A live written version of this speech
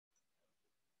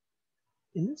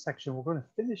In this section, we're going to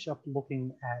finish up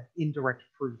looking at indirect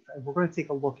proof, and we're going to take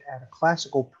a look at a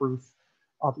classical proof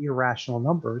of irrational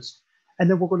numbers. And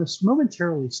then we're going to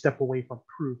momentarily step away from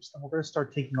proofs, and we're going to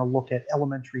start taking a look at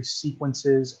elementary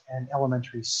sequences and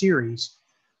elementary series,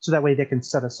 so that way they can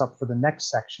set us up for the next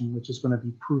section, which is going to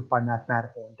be proof by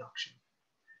mathematical induction.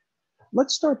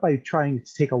 Let's start by trying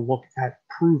to take a look at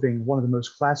proving one of the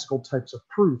most classical types of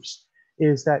proofs,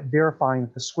 is that verifying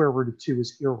that the square root of 2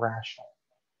 is irrational.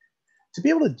 To be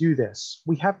able to do this,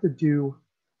 we have to do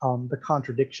the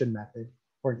contradiction method,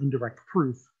 or an indirect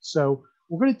proof. So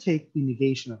we're going to take the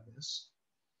negation of this,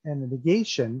 and the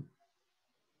negation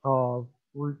of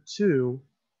root 2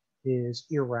 is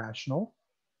irrational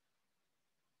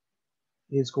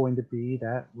is going to be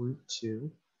that root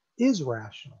 2 is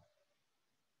rational.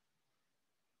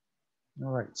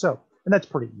 All right, so, and that's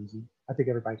pretty easy. I think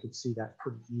everybody could see that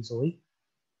pretty easily.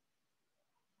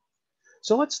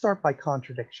 So let's start by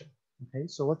contradiction. Okay,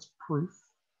 so let's proof,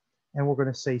 and we're going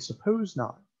to say suppose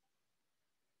not.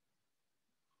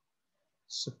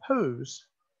 Suppose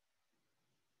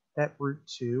that root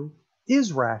 2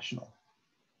 is rational.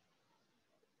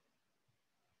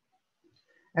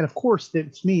 And of course,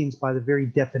 this means, by the very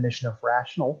definition of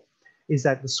rational, is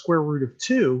that the square root of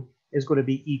 2 is going to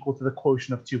be equal to the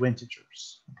quotient of two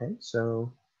integers. Okay,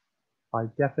 so by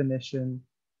definition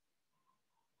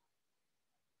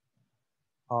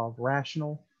of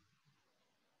rational,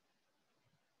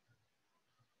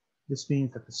 this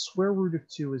means that the square root of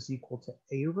 2 is equal to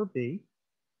a over b,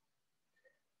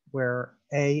 where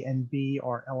a and b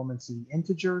are elements of the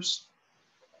integers.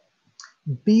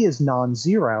 B is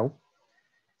non-zero.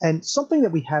 And something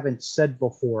that we haven't said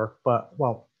before, but,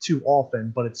 well, too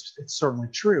often, but it's certainly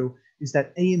true, is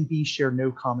that a and b share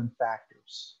no common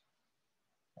factors.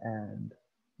 And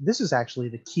this is actually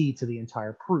the key to the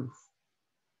entire proof.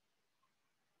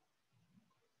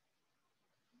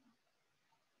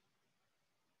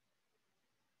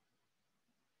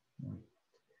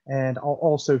 And I'll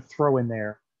also throw in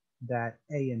there that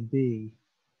a and b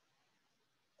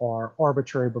are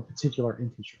arbitrary but particular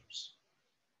integers.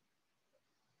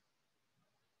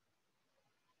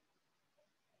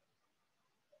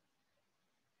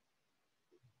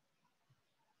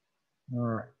 All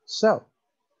right, so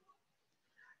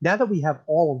now that we have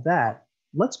all of that,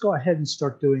 let's go ahead and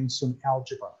start doing some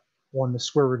algebra on the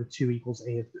square root of 2 equals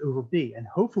a over b, and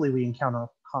hopefully we encounter a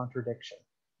contradiction,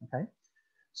 okay?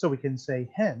 So we can say,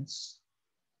 hence,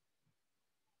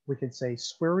 we can say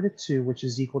square root of 2, which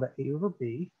is equal to a over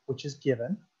b, which is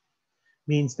given,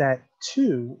 means that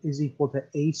 2 is equal to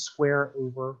a squared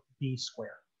over b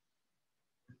squared.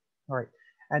 All right,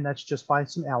 and that's just by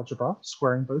some algebra,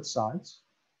 squaring both sides.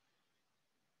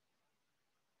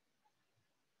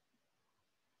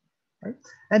 Right?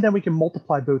 And then we can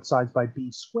multiply both sides by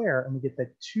b squared, and we get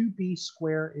that 2b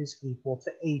squared is equal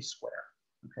to a squared.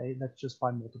 Okay, that's just by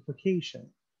multiplication.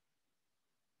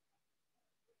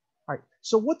 All right,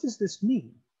 so what does this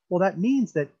mean? Well, that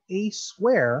means that a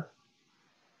squared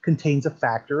contains a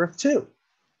factor of 2.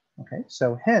 Okay,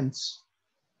 so hence,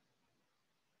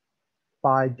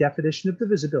 by definition of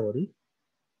divisibility,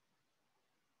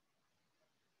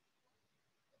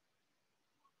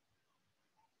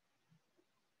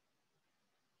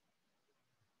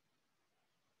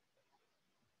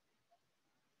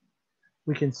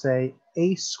 we can say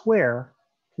a squared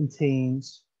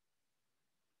contains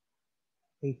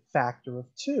a factor of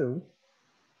 2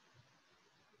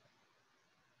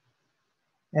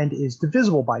 and is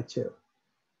divisible by 2.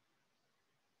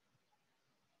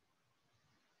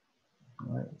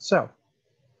 All right, so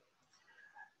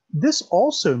this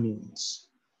also means,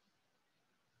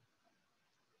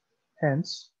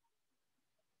 hence,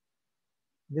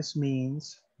 this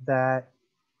means that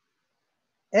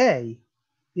a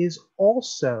is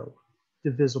also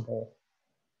divisible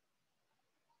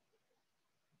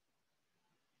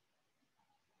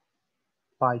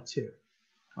by 2.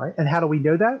 All right, and how do we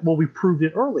know that? Well, we proved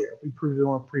it earlier. We proved it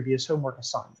on a previous homework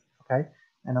assignment, okay?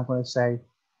 And I'm going to say,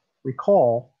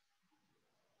 recall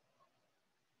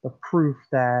the proof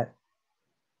that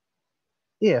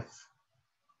if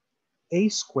a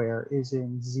squared is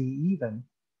in z even,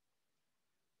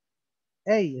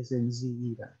 a is in z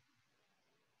even.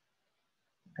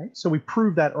 Okay, so we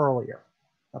proved that earlier,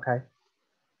 okay?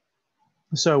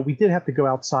 So we did have to go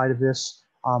outside of this.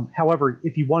 However,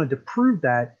 if you wanted to prove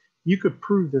that, you could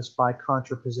prove this by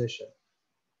contraposition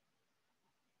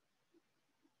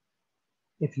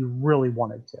if you really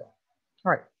wanted to.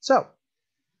 All right, so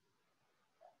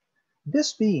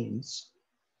this means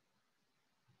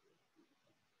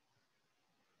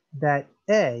that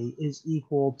a is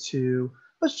equal to,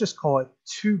 let's just call it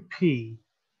 2p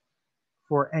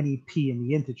for any p in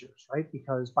the integers, right?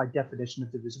 Because by definition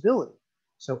of divisibility.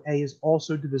 So a is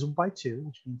also divisible by 2,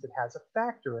 which means it has a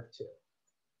factor of 2.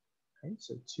 Okay,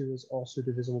 so 2 is also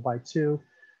divisible by 2.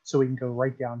 So we can go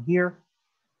right down here,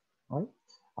 right?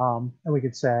 And we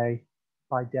could say,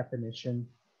 by definition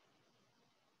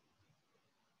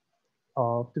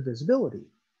of divisibility.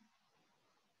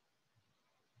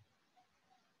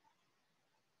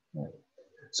 Right.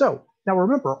 So now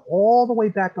remember, all the way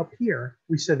back up here,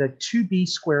 we said that 2b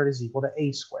squared is equal to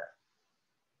a squared.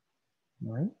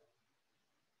 Right?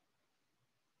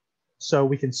 So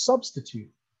we can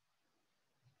substitute.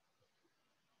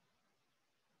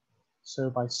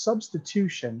 So by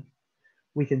substitution,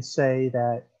 we can say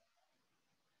that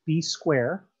b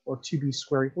squared, or 2b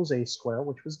squared equals a squared,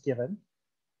 which was given.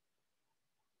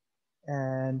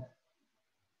 And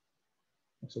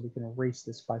so we can erase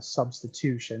this by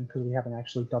substitution because we haven't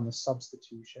actually done the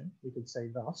substitution. We could say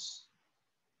thus,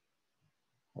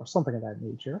 or something of that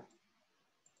nature.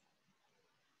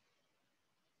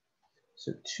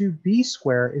 So 2b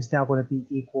squared is now going to be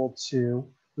equal to,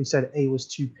 we said a was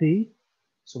 2p,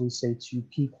 so we say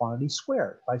 2p quantity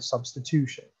squared by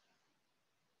substitution.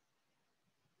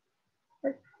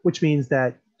 Right? Which means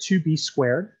that 2b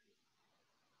squared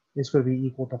is going to be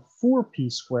equal to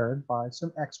 4p squared by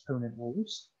some exponent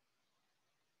rules.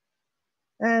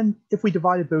 And if we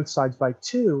divided both sides by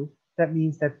 2, that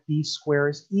means that b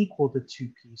squared is equal to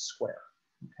 2p squared.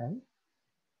 Okay.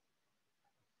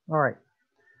 All right.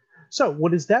 So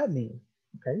what does that mean?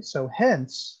 Okay, so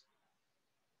hence,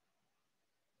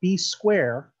 b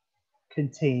squared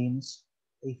contains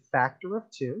a factor of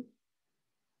 2,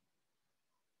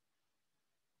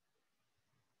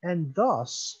 and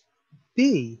thus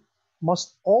b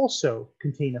must also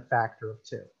contain a factor of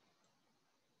 2.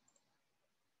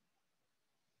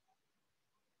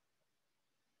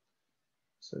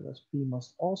 So thus b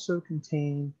must also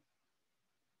contain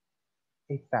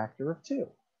a factor of 2.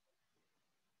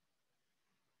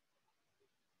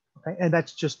 Okay, and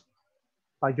that's just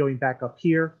by going back up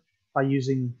here, by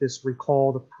using this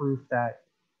recall to proof that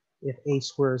if a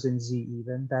squared is in Z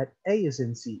even, that a is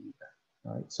in Z even.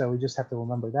 All right, so we just have to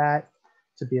remember that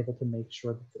to be able to make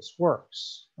sure that this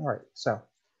works. All right, so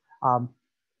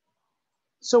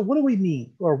what do we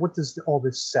mean, or what does all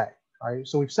this say? All right,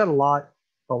 so we've said a lot,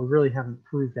 but we really haven't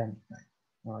proved anything.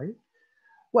 All right,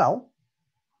 well,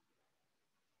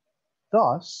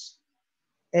 thus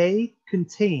a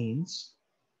contains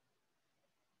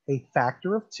a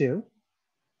factor of 2,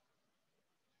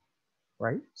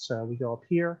 right? So we go up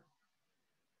here,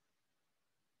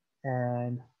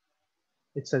 and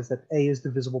it says that a is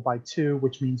divisible by 2,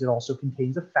 which means it also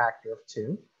contains a factor of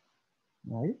 2,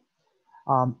 right?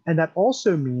 And that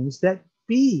also means that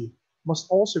b must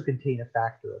also contain a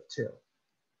factor of 2.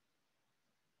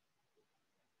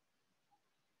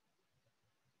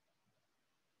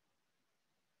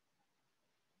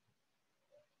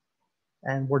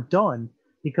 And we're done,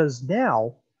 because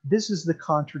now this is the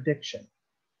contradiction,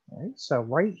 right? So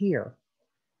right here,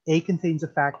 a contains a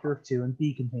factor of 2 and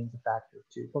b contains a factor of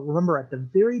 2. But remember, at the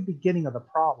very beginning of the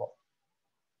problem,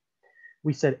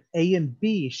 we said a and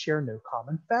b share no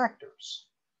common factors.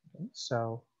 Okay?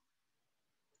 So,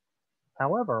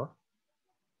 however,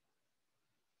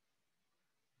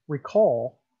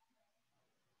 recall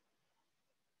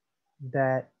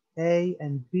that a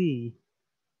and b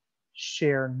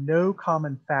share no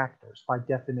common factors by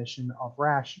definition of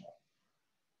rational.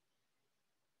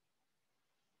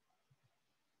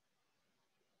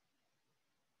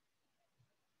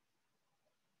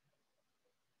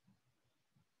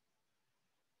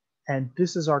 And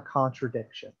this is our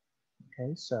contradiction.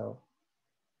 Okay, so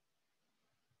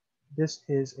this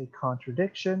is a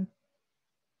contradiction,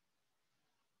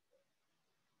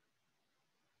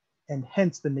 and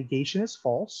hence the negation is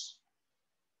false.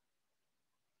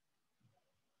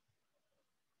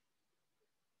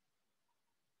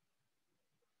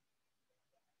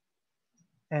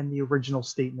 And the original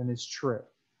statement is true.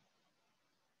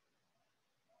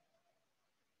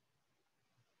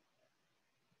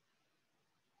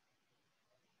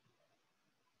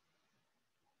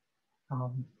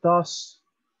 Thus,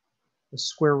 the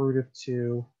square root of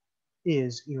 2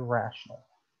 is irrational.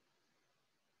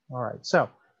 All right, so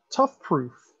tough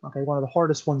proof. Okay, one of the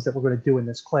hardest ones that we're going to do in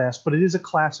this class, but it is a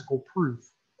classical proof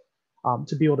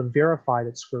to be able to verify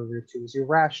that square root of 2 is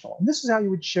irrational. And this is how you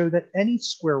would show that any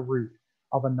square root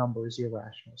of a number is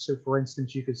irrational. So for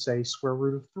instance, you could say square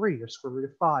root of 3 or square root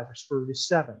of 5 or square root of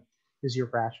 7 is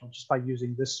irrational just by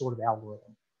using this sort of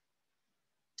algorithm.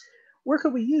 Where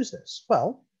could we use this?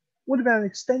 Well, what about an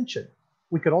extension?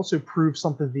 We could also prove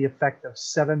something to the effect of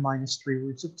 7 minus 3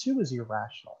 roots of 2 is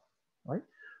irrational, right?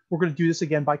 We're going to do this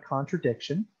again by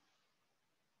contradiction.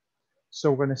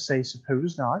 So we're going to say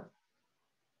suppose not.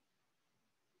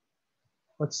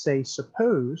 Let's say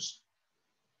suppose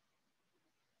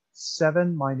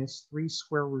 7 minus 3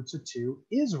 square roots of 2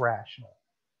 is rational.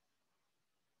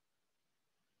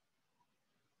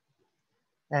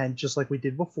 And just like we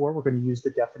did before, we're going to use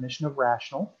the definition of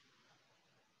rational.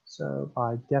 So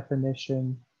by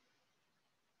definition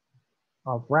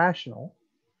of rational,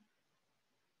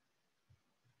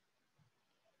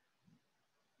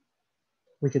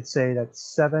 we could say that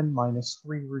 7 minus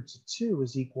 3 roots of 2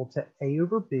 is equal to a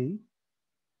over b,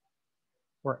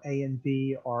 where a and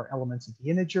b are elements of the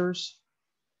integers,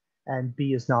 and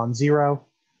b is non-zero.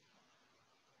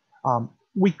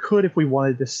 We could, if we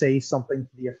wanted to say something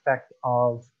to the effect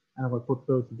of, and I'm going to put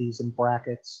both of these in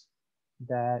brackets,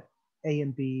 that a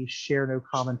and b share no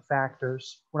common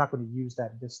factors. We're not going to use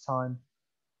that this time.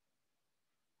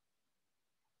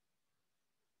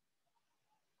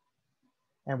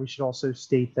 And we should also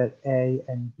state that a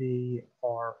and b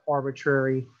are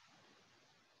arbitrary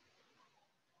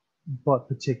but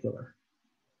particular.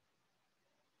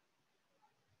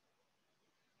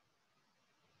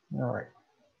 All right.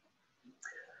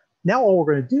 Now all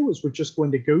we're going to do is we're just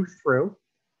going to go through,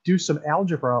 do some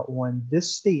algebra on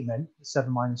this statement,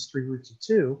 7 minus 3 roots of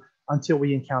 2, until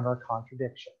we encounter a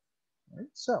contradiction. All right,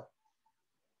 so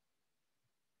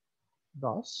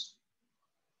thus,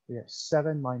 we have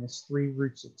 7 minus 3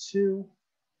 roots of 2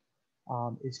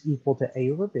 is equal to a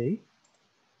over b.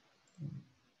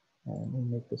 And we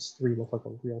make this 3 look like a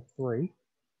real 3.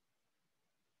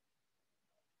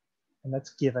 And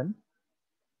that's given.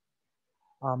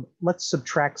 Let's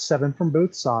subtract 7 from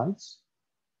both sides.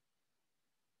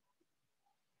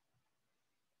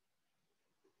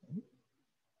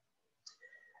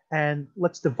 And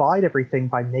let's divide everything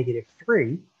by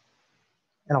 -3.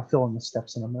 And I'll fill in the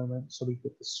steps in a moment. So we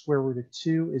get the square root of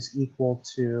 2 is equal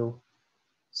to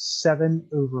 7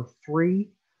 over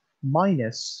 3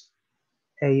 minus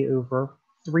a over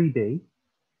 3b.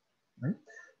 Right?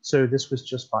 So this was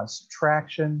just by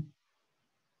subtraction.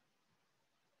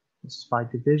 This is by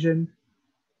division.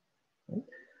 Right?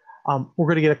 We're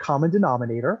going to get a common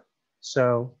denominator.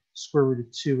 So square root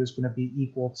of 2 is going to be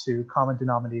equal to common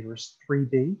denominator is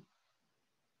 3b.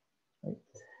 Right?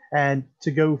 And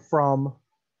to go from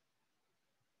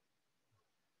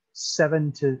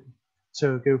 7 to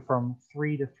go from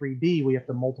 3 to 3b, we have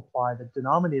to multiply the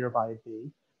denominator by a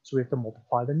b. So we have to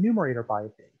multiply the numerator by a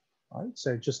b. Right?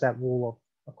 So just that rule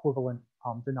of equivalent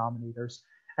denominators.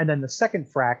 And then the second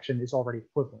fraction is already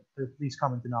equivalent. The least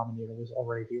common denominator was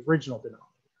already the original denominator.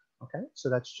 Okay, so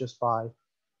that's just by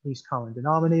least common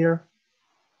denominator.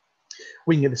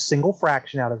 We can get a single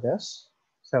fraction out of this.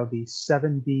 So that would be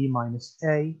 7b minus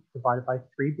a divided by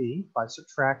 3b by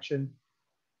subtraction.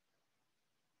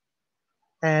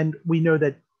 And we know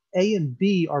that a and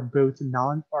b are both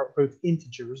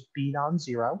integers, b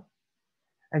non-zero.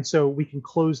 And so we can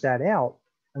close that out,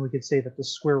 and we could say that the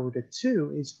square root of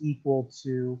 2 is equal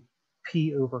to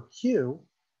p over q,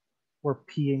 where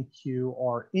p and q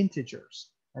are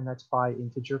integers, and that's by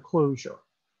integer closure.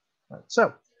 Right,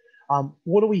 so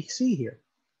what do we see here?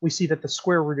 We see that the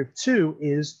square root of 2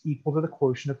 is equal to the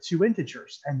quotient of 2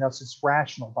 integers, and thus it's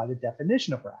rational by the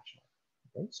definition of rational.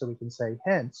 Okay, so we can say,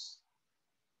 hence,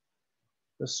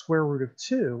 the square root of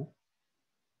 2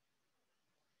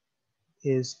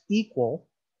 is equal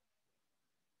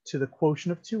to the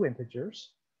quotient of 2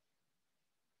 integers,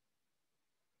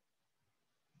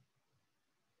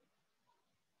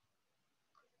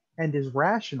 and is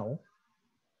rational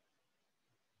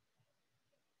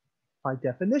by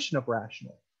definition of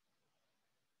rational.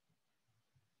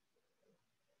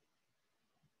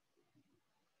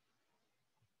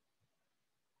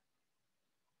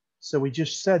 So we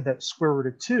just said that square root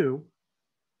of 2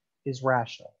 is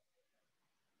rational.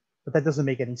 But that doesn't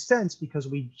make any sense because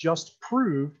we just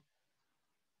proved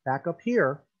back up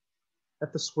here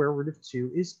that the square root of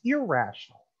 2 is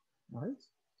irrational. Right?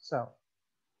 So,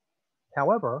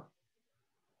 however,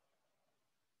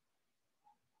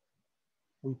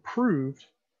 we proved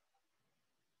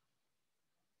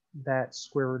that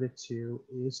square root of 2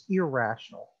 is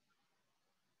irrational.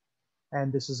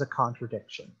 And this is a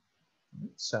contradiction. Right?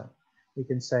 So we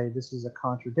can say this is a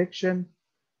contradiction.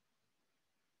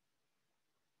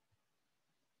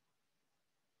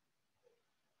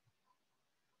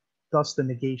 Thus, the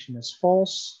negation is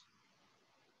false.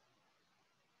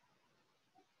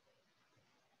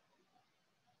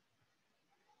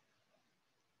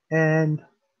 And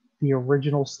the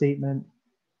original statement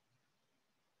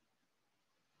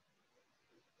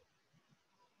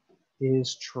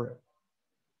is true.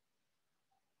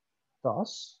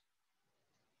 Thus,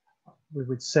 we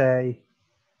would say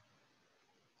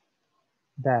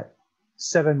that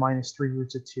 7 minus 3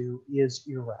 roots of 2 is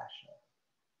irrational.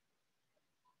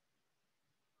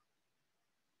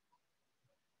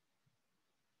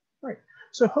 Right.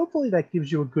 So hopefully that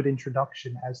gives you a good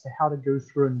introduction as to how to go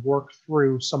through and work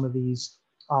through some of these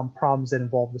problems that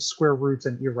involve the square roots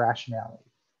and irrationality.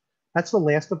 That's the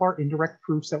last of our indirect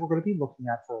proofs that we're going to be looking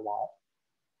at for a while.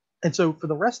 And so for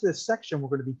the rest of this section, we're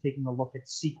going to be taking a look at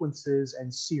sequences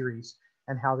and series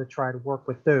and how to try to work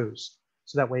with those.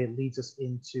 So that way it leads us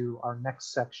into our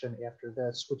next section after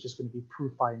this, which is going to be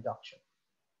proof by induction.